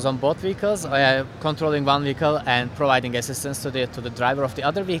actually runs on both vehicles, controlling one vehicle and providing assistance to the driver of the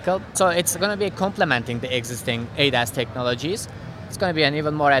other vehicle. So it's going to be complementing the existing ADAS technologies. It's going to be an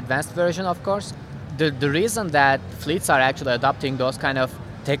even more advanced version, of course. The reason that fleets are actually adopting those kind of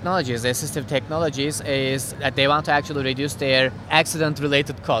technologies, assistive technologies, is that they want to actually reduce their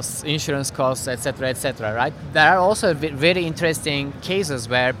accident-related costs, insurance costs, etc., right? There are also very interesting cases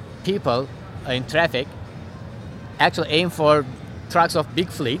where people in traffic actually aim for trucks of big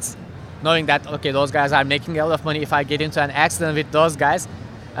fleets, knowing that, okay, those guys are making a lot of money. If I get into an accident with those guys,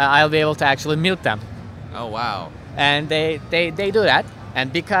 I'll be able to actually milk them. Oh, wow. And they do that.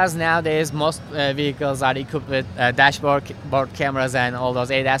 And because nowadays most vehicles are equipped with dashboard cameras and all those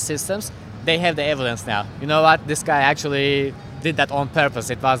ADAS systems, they have the evidence now. You know what? This guy actually did that on purpose.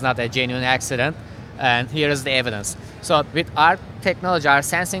 It was not a genuine accident. And here is the evidence. So with our technology, our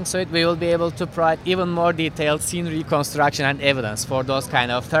sensing suite, we will be able to provide even more detailed scene reconstruction and evidence for those kind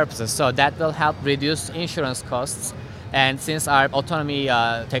of purposes. So that will help reduce insurance costs And since our autonomy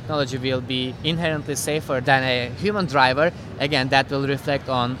technology will be inherently safer than a human driver, again, that will reflect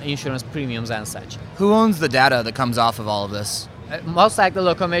on insurance premiums and such. Who owns the data that comes off of all of this? Most likely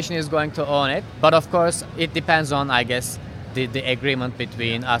Locomation is going to own it, but of course it depends on, I guess, the agreement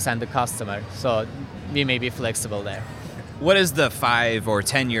between us and the customer. So we may be flexible there. What is the 5 or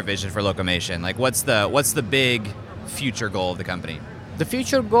 10-year vision for Locomation? Like, what's the big future goal of the company? The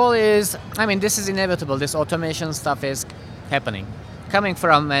future goal is, this is inevitable. This automation stuff is happening. Coming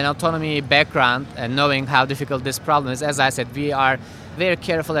from an autonomy background and knowing how difficult this problem is, as I said, we are very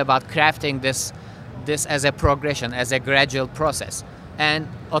careful about crafting this as a progression, as a gradual process. And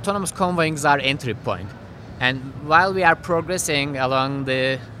autonomous convoying is our entry point. And while we are progressing along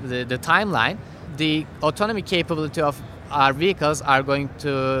the timeline, the autonomy capability of our vehicles are going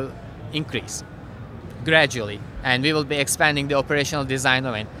to increase gradually, and we will be expanding the operational design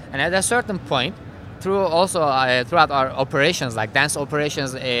domain. And at a certain point, throughout our operations, like dense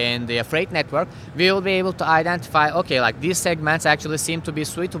operations in the freight network, we will be able to identify, these segments actually seem to be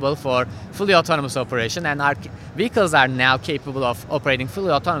suitable for fully autonomous operation, and our vehicles are now capable of operating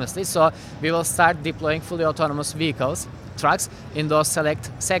fully autonomously, so we will start deploying fully autonomous vehicles, trucks, in those select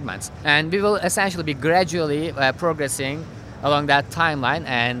segments. And we will essentially be gradually progressing along that timeline,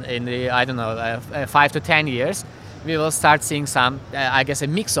 and in the 5 to 10 years, we will start seeing some, a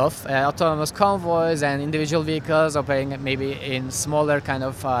mix of autonomous convoys and individual vehicles operating maybe in smaller kind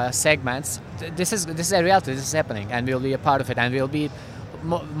of segments. This is a reality. This is happening, and we'll be a part of it, and we'll be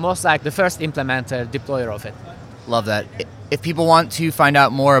most like the first implementer, deployer of it. Love that. If people want to find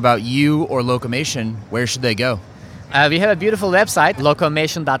out more about you or Locomation, where should they go? We have a beautiful website,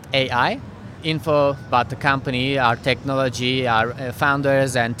 locomation.ai. Info about the company, our technology, our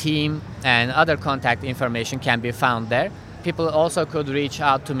founders and team, and other contact information can be found there. People also could reach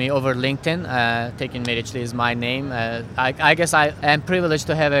out to me over LinkedIn. Tekin Meriçli is my name. I guess I am privileged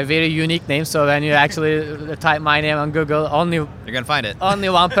to have a very unique name, so when you actually type my name on Google, you're going to find it. Only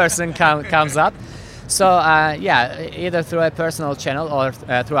one person comes up. So either through a personal channel or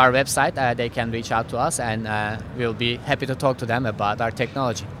through our website, they can reach out to us, and we'll be happy to talk to them about our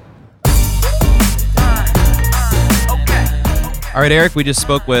technology. All right, Eric, we just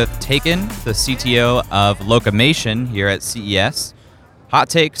spoke with Tekin, the CTO of Locomation here at CES. Hot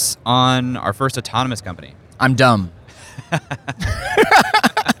takes on our first autonomous company. I'm dumb.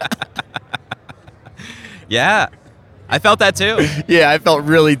 Yeah, I felt that too. Yeah, I felt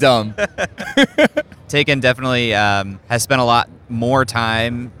really dumb. Tekin definitely has spent a lot more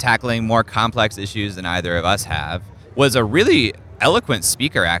time tackling more complex issues than either of us have. Was a really eloquent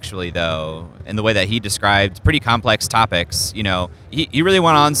speaker, actually, though, in the way that he described pretty complex topics. You know, he really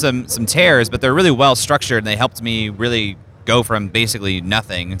went on some tears, but they're really well structured, and they helped me really go from basically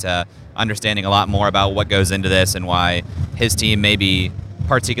nothing to understanding a lot more about what goes into this and why his team may be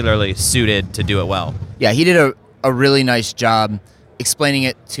particularly suited to do it well. Yeah, he did a really nice job explaining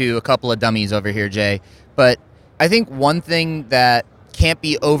it to a couple of dummies over here, Jay. But I think one thing that can't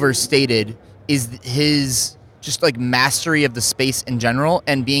be overstated is his just like mastery of the space in general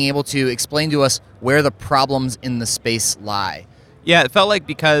and being able to explain to us where the problems in the space lie. Yeah, it felt like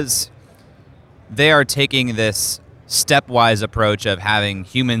because they are taking this stepwise approach of having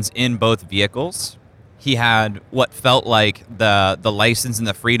humans in both vehicles, he had what felt like the license and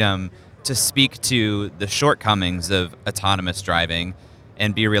the freedom to speak to the shortcomings of autonomous driving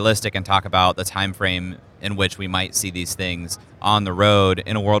and be realistic and talk about the time frame in which we might see these things on the road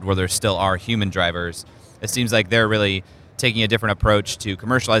in a world where there still are human drivers. It seems like they're really taking a different approach to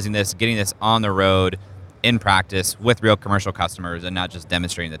commercializing this, getting this on the road in practice with real commercial customers and not just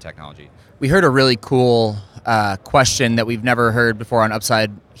demonstrating the technology. We heard a really cool question that we've never heard before on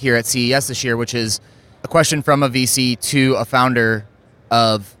Upside here at CES this year, which is a question from a VC to a founder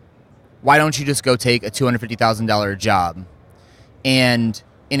of, why don't you just go take a $250,000 job? And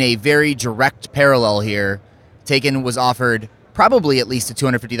in a very direct parallel here, Tekin was offered probably at least a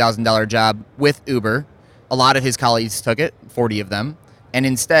 $250,000 job with Uber. A lot of his colleagues took it, 40 of them, and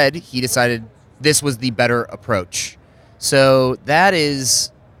instead he decided this was the better approach. So I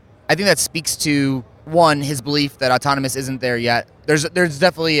think that speaks to, one, his belief that autonomous isn't there yet. There's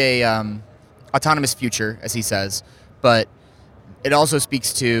definitely a autonomous future, as he says, but it also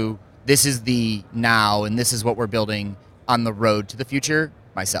speaks to this is the now, and this is what we're building on the road to the future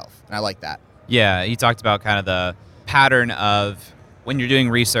myself, and I like that. Yeah, he talked about kind of the pattern of when you're doing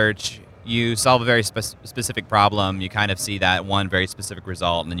research, you solve a very specific problem, you kind of see that one very specific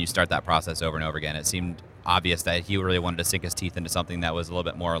result, and then you start that process over and over again. It seemed obvious that he really wanted to sink his teeth into something that was a little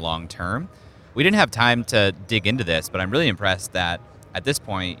bit more long-term. We didn't have time to dig into this, but I'm really impressed that at this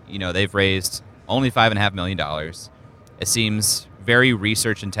point, they've raised only $5.5 million. It seems very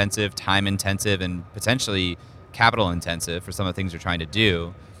research intensive, time intensive, and potentially capital intensive for some of the things they're trying to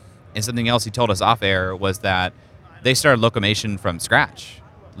do. And something else he told us off air was that they started Locomation from scratch.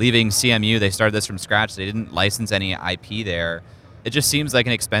 Leaving CMU, they started this from scratch. They didn't license any IP there. It just seems like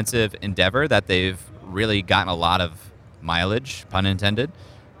an expensive endeavor that they've really gotten a lot of mileage, pun intended,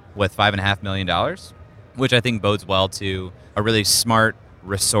 with $5.5 million, which I think bodes well to a really smart,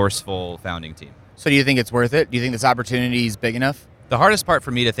 resourceful founding team. So do you think it's worth it? Do you think this opportunity is big enough? The hardest part for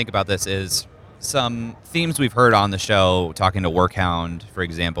me to think about this is some themes we've heard on the show, talking to Workhound, for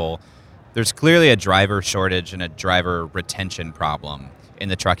example. There's clearly a driver shortage and a driver retention problem in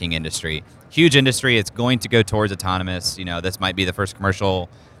the trucking industry. Huge industry. It's going to go towards autonomous. This might be the first commercial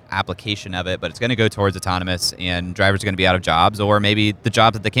application of it, but it's going to go towards autonomous, and drivers are going to be out of jobs, or maybe the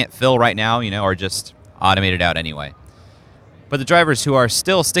jobs that they can't fill right now, are just automated out anyway. But the drivers who are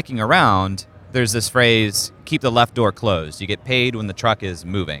still sticking around, there's this phrase, keep the left door closed. You get paid when the truck is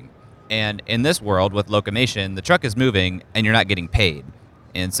moving. And in this world with Locomation, the truck is moving and you're not getting paid.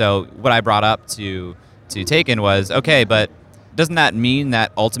 And so what I brought up to Taken was, okay, but doesn't that mean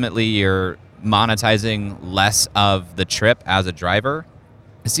that ultimately you're monetizing less of the trip as a driver?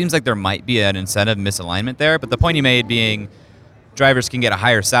 It seems like there might be an incentive misalignment there, but the point you made being drivers can get a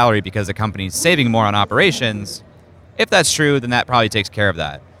higher salary because the company's saving more on operations. If that's true, then that probably takes care of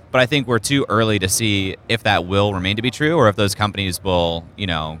that. But I think we're too early to see if that will remain to be true, or if those companies will,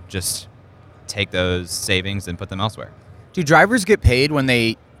 just take those savings and put them elsewhere. Do drivers get paid when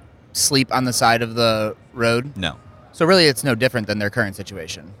they sleep on the side of the road? No. So really it's no different than their current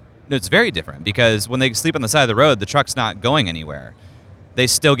situation. No, it's very different, because when they sleep on the side of the road, the truck's not going anywhere. They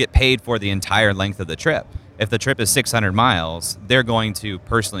still get paid for the entire length of the trip. If the trip is 600 miles, they're going to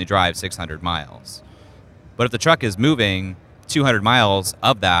personally drive 600 miles. But if the truck is moving 200 miles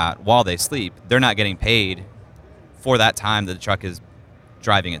of that while they sleep, they're not getting paid for that time that the truck is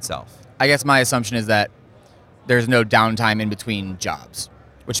driving itself. I guess my assumption is that there's no downtime in between jobs,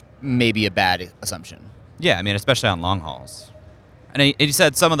 which may be a bad assumption. Yeah, especially on long hauls. And he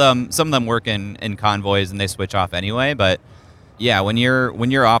said some of them work in convoys and they switch off anyway, but yeah, when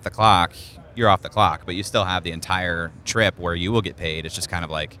you're off the clock, you're off the clock, but you still have the entire trip where you will get paid. It's just kind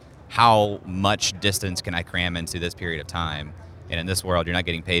of like, how much distance can I cram into this period of time? And in this world, you're not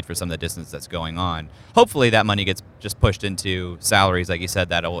getting paid for some of the distance that's going on. Hopefully that money gets just pushed into salaries, like you said,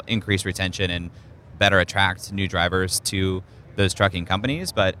 that will increase retention and better attract new drivers to those trucking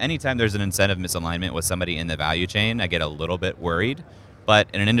companies. But anytime there's an incentive misalignment with somebody in the value chain, I get a little bit worried. But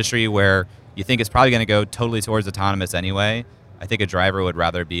in an industry where you think it's probably going to go totally towards autonomous anyway, I think a driver would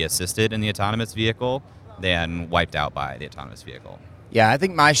rather be assisted in the autonomous vehicle than wiped out by the autonomous vehicle. Yeah, I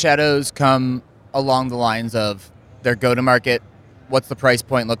think my shadows come along the lines of their go-to-market. What's the price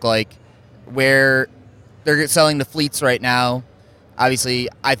point look like? Where they're selling to fleets right now. Obviously,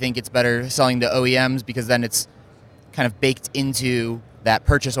 I think it's better selling to OEMs, because then it's kind of baked into that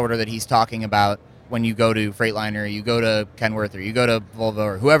purchase order that he's talking about when you go to Freightliner, you go to Kenworth, or you go to Volvo,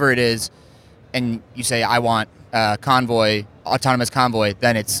 or whoever it is, and you say, I want convoy, autonomous convoy,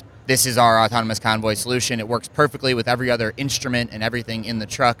 then this is our autonomous convoy solution. It works perfectly with every other instrument and everything in the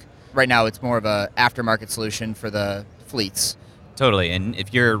truck. Right now, it's more of a aftermarket solution for the fleets. Totally, and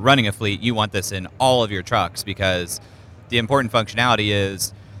if you're running a fleet, you want this in all of your trucks, because the important functionality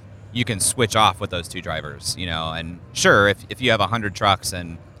is you can switch off with those two drivers, and sure, if you have 100 trucks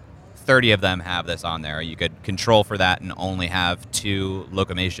and 30 of them have this on there, you could control for that and only have 2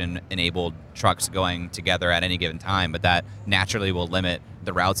 Locomation-enabled trucks going together at any given time, but that naturally will limit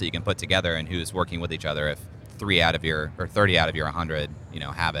the routes that you can put together and who's working with each other if 30 out of your 100,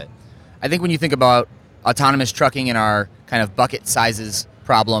 have it. I think when you think about autonomous trucking and our kind of bucket sizes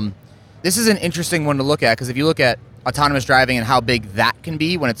problem, this is an interesting one to look at, because if you look at autonomous driving and how big that can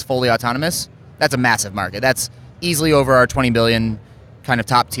be when it's fully autonomous, that's a massive market. That's easily over our 20 billion kind of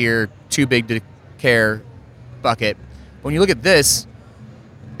top tier, too big to care bucket. But when you look at this,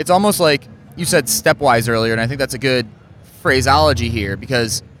 it's almost like you said stepwise earlier, and I think that's a good phraseology here,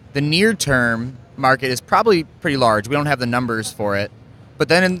 because the near term market is probably pretty large. We don't have the numbers for it. But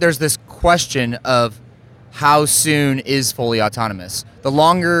then there's this question of how soon is fully autonomous. The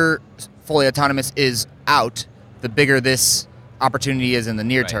longer fully autonomous is out, the bigger this opportunity is in the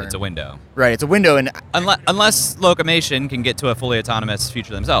near term. It's a window. Right, it's a window. And unless Locomation can get to a fully autonomous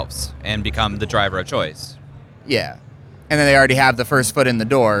future themselves and become the driver of choice. Yeah. And then they already have the first foot in the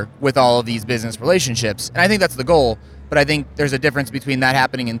door with all of these business relationships. And I think that's the goal. But I think there's a difference between that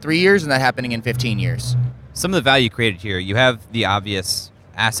happening in 3 years and that happening in 15 years. Some of the value created here, you have the obvious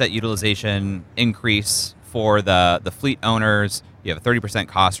asset utilization increase for the fleet owners. You have a 30%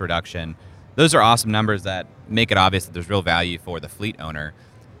 cost reduction. those are awesome numbers that make it obvious that there's real value for the fleet owner.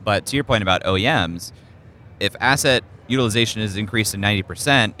 But to your point about OEMs, if asset utilization is increased to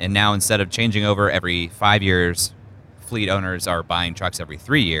 90%, and now instead of changing over every 5 years, fleet owners are buying trucks every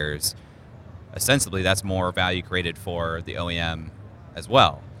 3 years, ostensibly that's more value created for the OEM as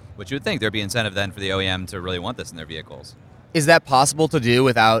well, which you would think there'd be incentive then for the OEM to really want this in their vehicles. Is that possible to do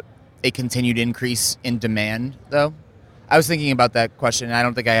without a continued increase in demand, though? I was thinking about that question, and I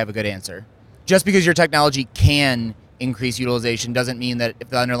don't think I have a good answer. Just because your technology can increase utilization doesn't mean that if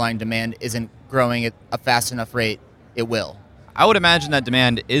the underlying demand isn't growing at a fast enough rate, it will. I would imagine that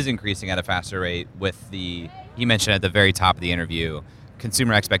demand is increasing at a faster rate with he mentioned at the very top of the interview,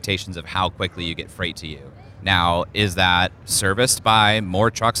 consumer expectations of how quickly you get freight to you. Now, is that serviced by more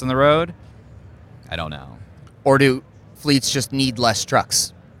trucks on the road? I don't know. Or do fleets just need less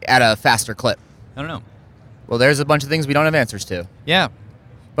trucks at a faster clip? I don't know. Well, there's a bunch of things we don't have answers to. Yeah.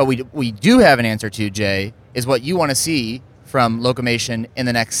 But we do have an answer to, Jay, is what you want to see from Locomation in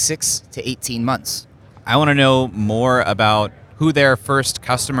the next 6 to 18 months. I want to know more about who their first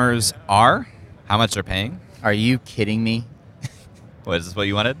customers are, how much they're paying. Are you kidding me? What, is this what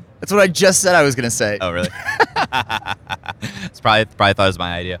you wanted? That's what I just said I was going to say. Oh, really? It's probably thought it was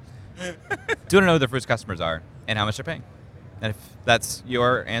my idea. Do you want to know who their first customers are and how much they're paying? And if that's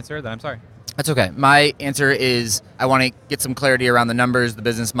your answer, then I'm sorry. That's okay. My answer is I want to get some clarity around the numbers, the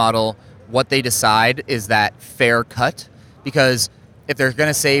business model. What they decide is that fair cut, because if they're going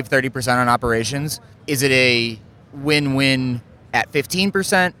to save 30% on operations, is it a win-win at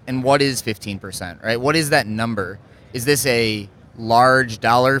 15%? And what is 15%, right? What is that number? Is this a large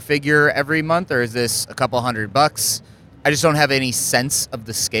dollar figure every month, or is this a couple $100? I just don't have any sense of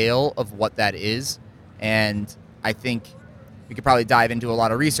the scale of what that is, and I think we could probably dive into a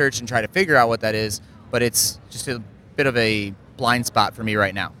lot of research and try to figure out what that is, but it's just a bit of a blind spot for me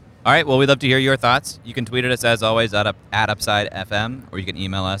right now. All right, well, we'd love to hear your thoughts. You can tweet at us, as always, at UpsideFM, or you can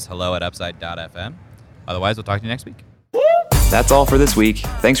email us, hello@upside.fm. Otherwise, we'll talk to you next week. That's all for this week.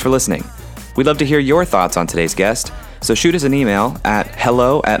 Thanks for listening. We'd love to hear your thoughts on today's guest, so shoot us an email at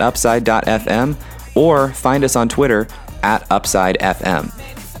hello@upside.fm or find us on Twitter @UpsideFM.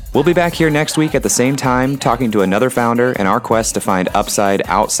 We'll be back here next week at the same time talking to another founder in our quest to find upside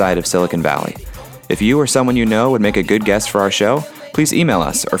outside of Silicon Valley. If you or someone you know would make a good guest for our show, please email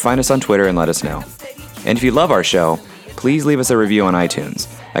us or find us on Twitter and let us know. And if you love our show, please leave us a review on iTunes.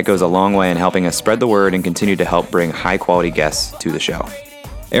 That goes a long way in helping us spread the word and continue to help bring high-quality guests to the show.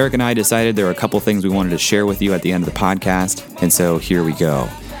 Eric and I decided there were a couple things we wanted to share with you at the end of the podcast, and so here we go.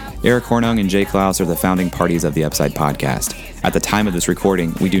 Eric Hornung and Jay Klaus are the founding parties of the Upside podcast. At the time of this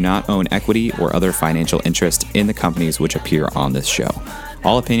recording, we do not own equity or other financial interest in the companies which appear on this show.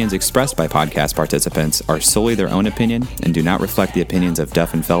 All opinions expressed by podcast participants are solely their own opinion and do not reflect the opinions of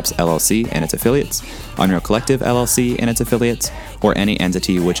Duff & Phelps LLC and its affiliates, Unreal Collective LLC and its affiliates, or any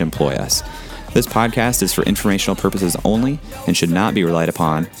entity which employ us. This podcast is for informational purposes only and should not be relied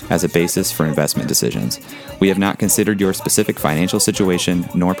upon as a basis for investment decisions. We have not considered your specific financial situation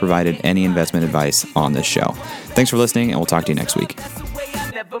nor provided any investment advice on this show. Thanks for listening, and we'll talk to you next week.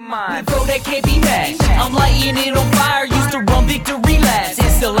 Never mind, bro, that can't be matched. I'm lighting it on fire, used to run victory laps, and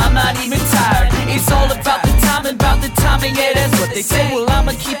still I'm not even tired. It's all about the timing, yeah, that's what they say. Well,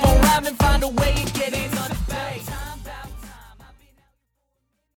 I'ma keep on